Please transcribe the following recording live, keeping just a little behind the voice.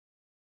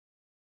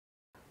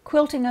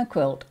quilting a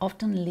quilt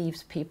often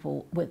leaves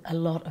people with a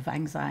lot of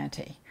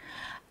anxiety.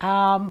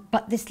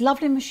 But this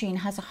lovely machine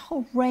has a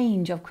whole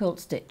range of quilt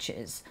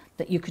stitches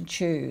that you can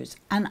choose.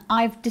 And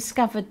I've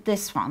discovered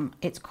this one.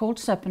 It's called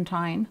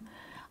Serpentine.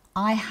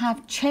 I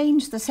have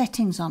changed the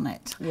settings on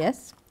it.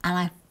 Yes. And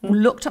I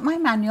looked at my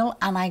manual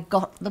and I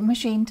got the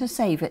machine to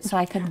save it so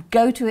I can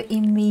go to it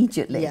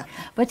immediately. Yeah.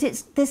 But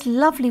it's this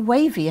lovely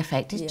wavy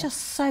effect. It's just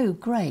so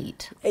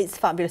great. It's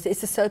fabulous.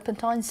 It's a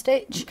serpentine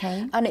stitch.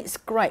 Okay. And it's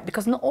great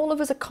because not all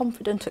of us are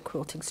confident at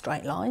quilting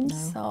straight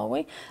lines, are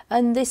we?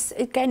 And this,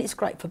 again, it's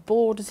great for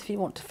borders if you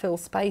want to fill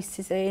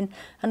spaces in.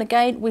 And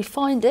again, we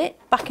find it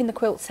back in the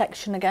quilt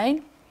section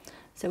again.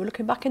 So we're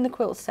looking back in the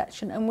quilt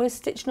section and we're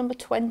stitch number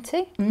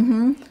 20.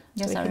 Mm-hmm. So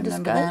Yes, we I can just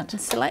remember go that.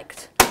 and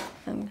select.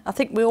 And I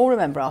think we all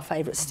remember our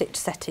favourite stitch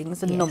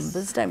settings and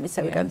numbers, don't we?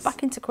 So we go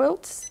back into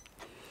quilts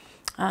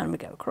and we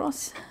go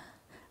across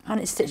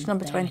and it's stitch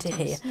number 20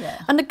 here.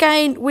 Yeah. And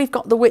again, we've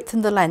got the width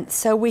and the length,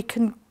 so we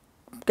can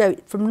go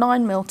from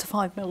 9mm to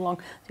 5mm long.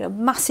 So a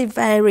massive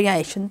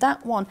variation.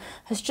 That one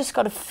has just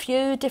got a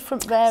few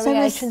different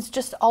variations,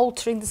 just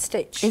altering the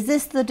stitch. Is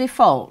this the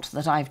default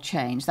that I've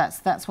changed?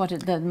 That's what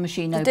the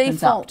machine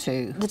opens up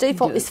to. The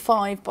default is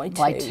 5 by 2.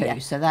 By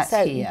 2, so that's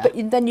here.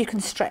 But then you can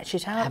stretch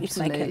it out. Absolutely. You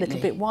can make it a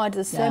little bit wider.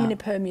 There's so many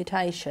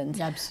permutations.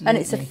 Absolutely. And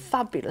it's a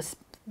fabulous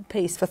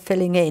piece for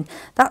filling in.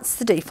 That's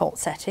the default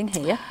setting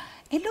here.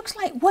 It looks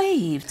like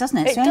waves, doesn't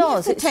it? It so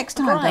does. The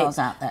textile girls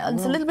out there. And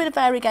there's a little bit of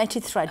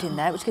variegated thread in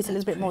there, which gives a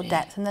little bit more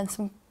depth, and then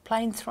some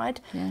plain thread.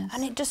 Yes.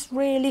 And it just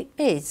really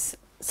is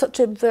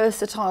such a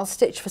versatile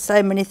stitch for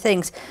so many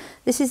things.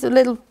 This is a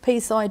little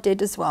piece I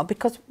did as well,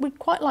 because we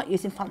quite like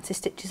using fancy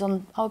stitches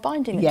on our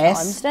binding at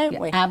times, don't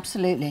we?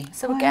 Absolutely.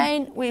 So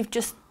again, we've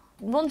just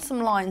run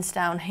some lines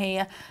down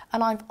here,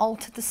 and I've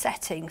altered the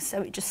settings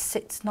so it just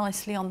sits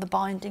nicely on the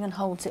binding and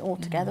holds it all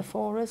together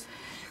for us.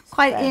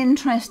 Quite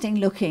interesting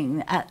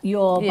looking at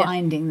your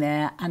binding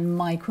there and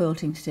my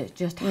quilting stitch,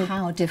 just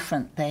how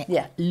different they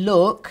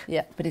look,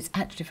 but it's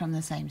actually from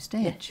the same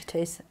stitch. It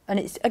is. And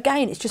it's,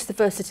 again, it's just the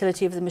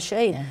versatility of the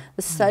machine.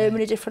 There's so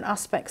many different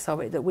aspects of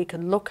it that we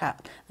can look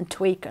at and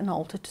tweak and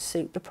alter to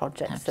suit the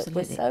projects that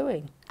we're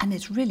sewing. And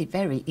it's really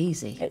very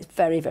easy. It's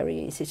very, very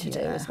easy to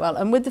do as well.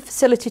 And with the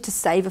facility to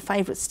save a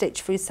favourite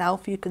stitch for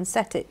yourself, you can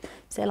set it,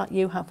 say like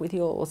you have with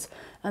yours,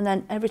 and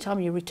then every time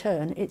you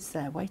return, it's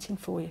there waiting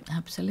for you.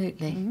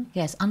 Absolutely.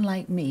 Yes,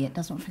 unlike me, it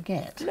doesn't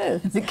forget. No,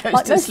 it goes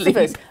like to most sleep.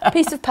 of us, a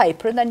piece of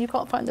paper, and then you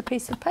can't find the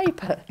piece of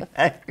paper.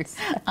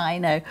 I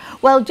know.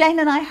 Well, Jane,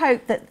 and I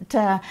hope that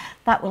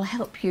that will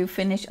help you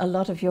finish a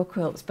lot of your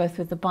quilts, both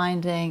with the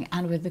binding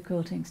and with the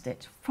quilting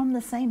stitch, from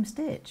the same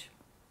stitch.